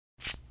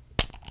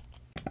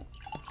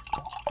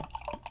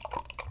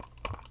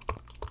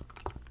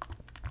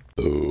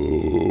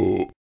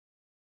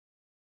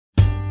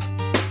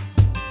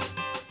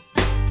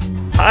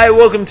Hi,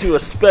 welcome to a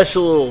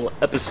special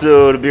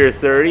episode of Beer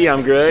 30.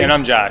 I'm Greg. And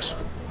I'm Josh.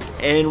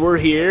 And we're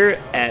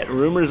here at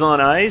Rumors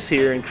on Ice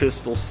here in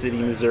Crystal City,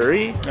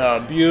 Missouri.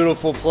 A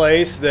beautiful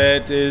place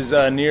that is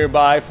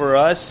nearby for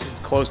us.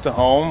 It's close to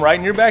home, right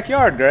in your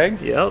backyard,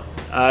 Greg. Yep.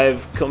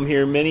 I've come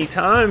here many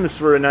times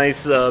for a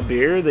nice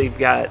beer. They've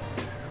got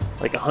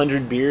like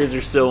 100 beers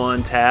or so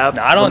on tap.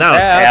 Not on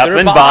tap, they're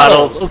in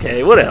bottles.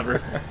 Okay, whatever.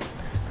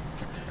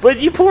 But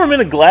you pour them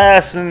in a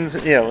glass and,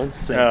 it's the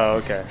same.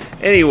 Oh, okay.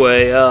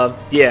 Anyway,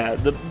 yeah,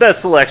 the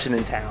best selection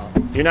in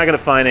town. You're not going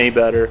to find any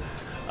better.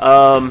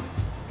 But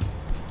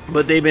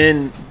they've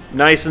been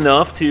nice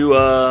enough to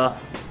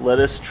let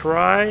us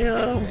try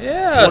one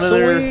of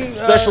their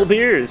special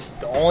beers.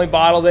 The only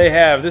bottle they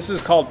have. This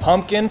is called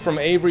Pumpkin from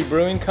Avery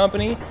Brewing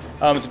Company.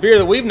 It's a beer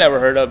that we've never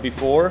heard of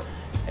before,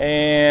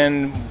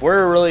 and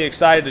we're really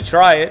excited to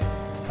try it.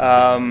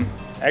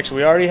 Actually,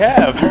 we already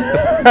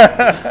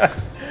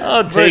have.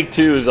 Take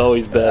two is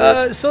always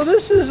better. So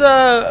this is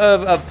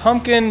a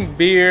pumpkin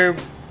beer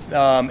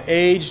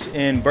aged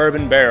in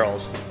bourbon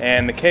barrels,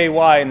 and the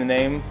KY in the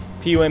name,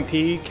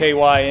 PUMP,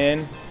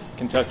 KYN,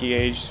 Kentucky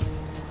aged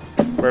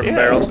bourbon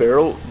barrels.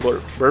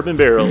 Bourbon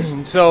barrels.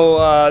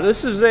 So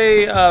this is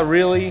a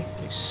really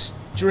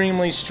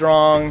extremely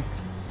strong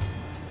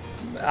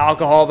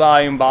alcohol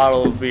volume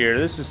bottle of beer.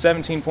 This is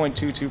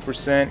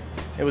 17.22%.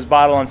 It was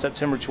bottled on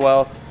September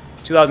 12th,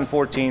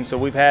 2014. So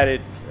we've had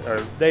it. Or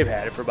they've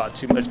had it for about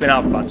 2 months. It's been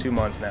out for about 2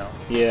 months now.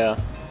 Yeah.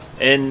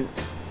 And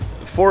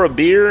for a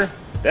beer,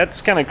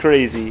 that's kind of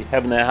crazy,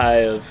 having that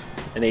high of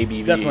an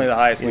ABV. Definitely the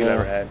highest we've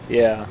ever had.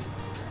 Yeah.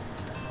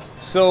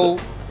 So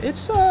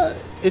it's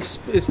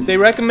they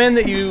recommend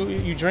that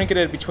you drink it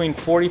at between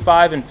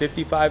 45 and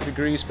 55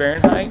 degrees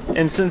Fahrenheit.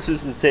 And since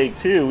this is take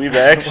two, we've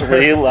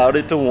actually allowed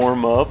it to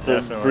warm up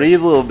and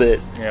breathe a little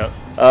bit. Yep.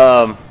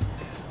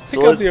 Pick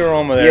up the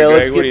aroma there, Yeah, Greg.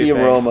 let's get the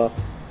aroma.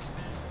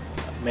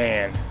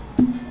 Man.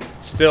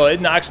 Still, it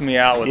knocks me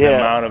out with the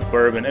amount of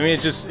bourbon. I mean,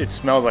 it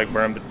smells like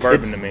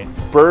bourbon to me.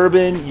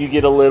 Bourbon, you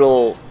get a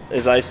little,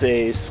 as I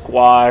say,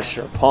 squash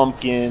or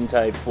pumpkin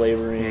type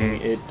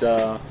flavoring. It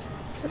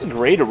has a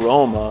great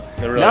aroma.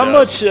 It really Not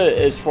does. much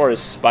as far as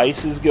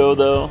spices go,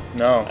 though.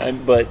 No.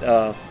 But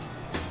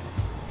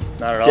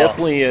not at all.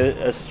 Definitely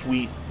a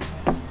sweet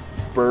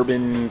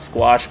bourbon,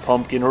 squash,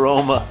 pumpkin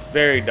aroma.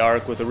 Very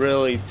dark with a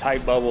really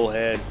tight bubble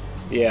head.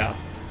 Yeah.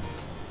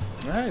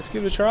 All right, let's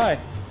give it a try.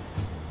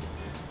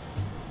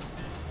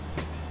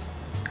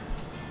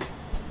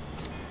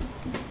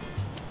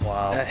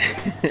 Wow.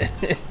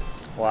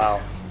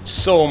 Wow.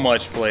 So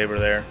much flavor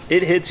there.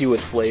 It hits you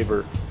with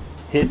flavor.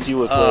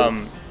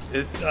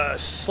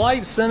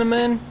 Slight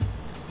cinnamon.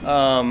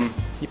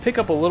 You pick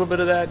up a little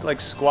bit of that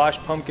like squash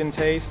pumpkin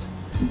taste.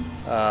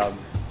 But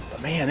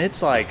man,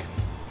 it's like,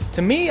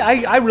 to me,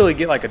 I really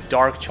get like a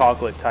dark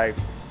chocolate type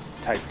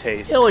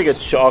taste. Yeah, like a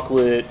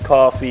chocolate,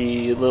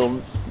 coffee, a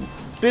little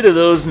bit of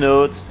those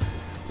notes.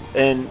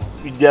 And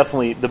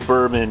definitely the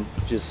bourbon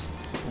just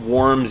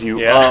warms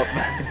you up.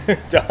 It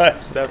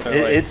does,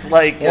 definitely. It's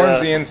like warms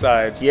the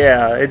insides.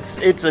 Yeah,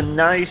 it's a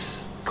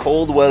nice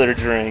cold weather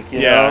drink. You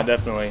know?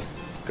 Definitely.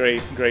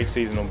 Great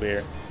seasonal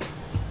beer.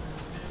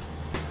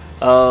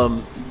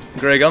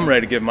 Greg, I'm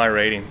ready to give my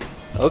rating.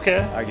 Okay.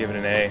 I give it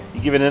an A.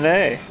 You give it an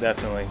A?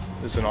 Definitely.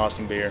 This is an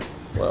awesome beer.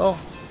 Well,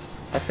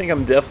 I think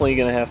I'm definitely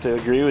going to have to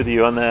agree with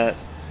you on that.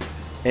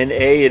 An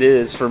A it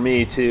is for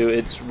me, too.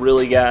 It's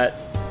really got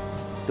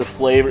the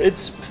flavor.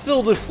 It's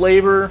filled with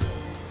flavor,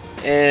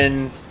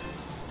 and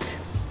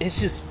it's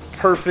just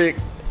perfect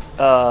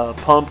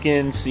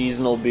pumpkin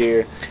seasonal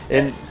beer.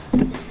 And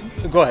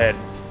go ahead.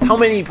 How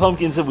many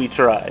pumpkins have we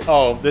tried?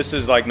 Oh, this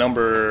is like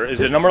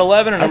is it number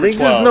 11 or number 12? I think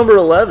this is number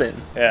 11.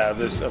 Yeah,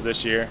 of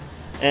this year.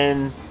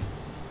 And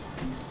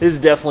this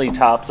definitely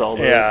tops all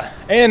those. Yeah,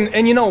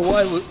 and you know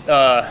what?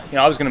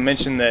 I was going to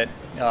mention that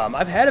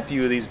I've had a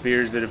few of these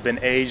beers that have been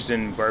aged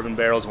in bourbon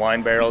barrels,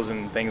 wine barrels,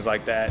 and things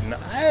like that, and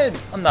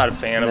I'm not a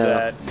fan of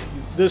that.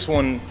 This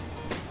one,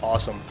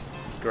 awesome,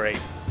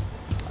 great.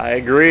 I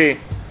agree.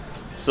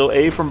 So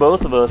A from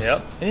both of us.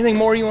 Yep. Anything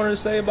more you wanted to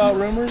say about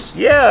Rumors?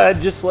 Yeah,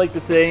 I'd just like to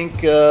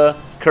thank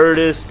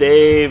Curtis,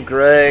 Dave,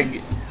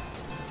 Greg.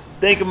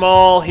 Thank them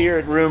all here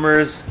at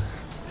Rumors.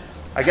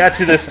 I got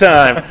you this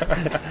time.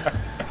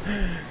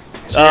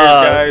 Cheers,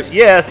 guys.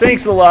 Yeah,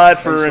 thanks a lot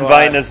for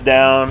inviting us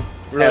down.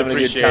 We're having a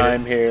good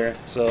time here.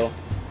 So,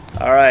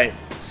 all right.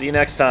 See you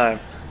next time.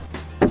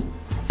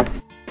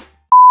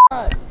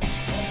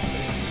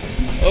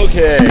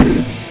 Okay.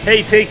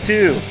 Hey, take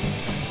two.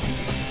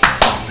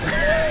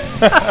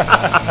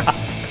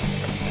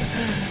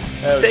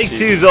 Take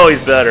two is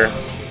always better.